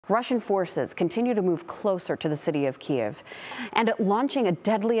Russian forces continue to move closer to the city of Kyiv and launching a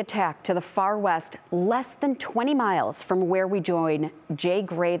deadly attack to the far west, less than 20 miles from where we join Jay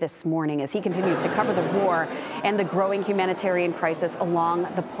Gray this morning as he continues to cover the war and the growing humanitarian crisis along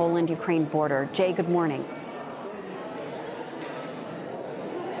the Poland-Ukraine border. Jay, good morning.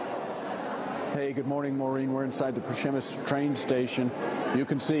 Hey, good morning, Maureen. We're inside the Przemysl train station. You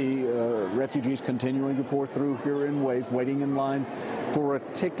can see refugees continuing to pour through here in waves, waiting in line for a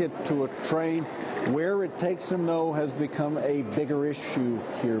ticket to a train. Where it takes them, though, has become a bigger issue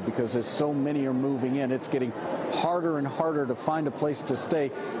here because as so many are moving in, it's getting harder and harder to find a place to stay,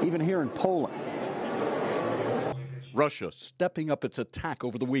 even here in Poland. Russia stepping up its attack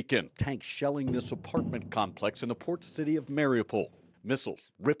over the weekend, tanks shelling this apartment complex in the port city of Mariupol. Missiles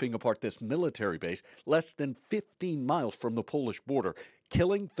ripping apart this military base less than 15 miles from the Polish border,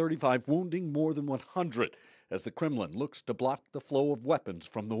 killing 35, wounding more than 100, as the Kremlin looks to block the flow of weapons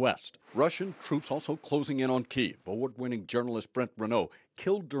from the west. Russian troops also closing in on Kyiv. Award-winning journalist Brent Renault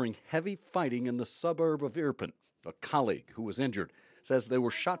killed during heavy fighting in the suburb of Irpin. A colleague who was injured says they were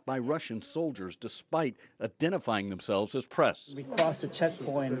shot by Russian soldiers despite identifying themselves as press. We crossed a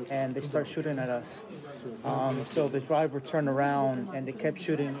checkpoint and they start shooting at us. So the driver turned around and they kept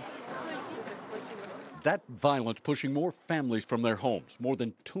shooting. That violence pushing more families from their homes, more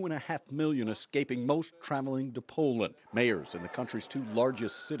than 2.5 million escaping, most traveling to Poland. Mayors in the country's two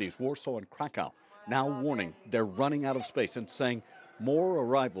largest cities, Warsaw and Krakow, now warning they're running out of space and saying more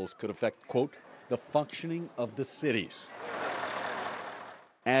arrivals could affect, quote, the functioning of the cities.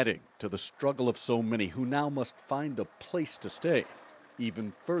 Adding to the struggle of so many who now must find a place to stay,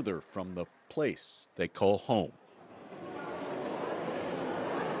 even further from the place they call home.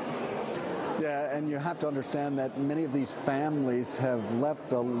 Yeah, and you have to understand that many of these families have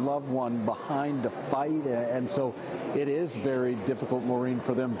left a loved one behind to fight, and so it is very difficult, Maureen,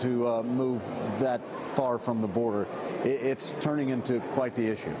 for them to move that far from the border. It's turning into quite the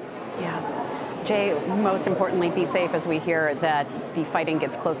issue. Yeah. Jay, most importantly, be safe as we hear that the fighting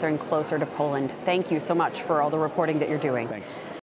gets closer and closer to Poland. Thank you so much for all the reporting that you're doing. Thanks.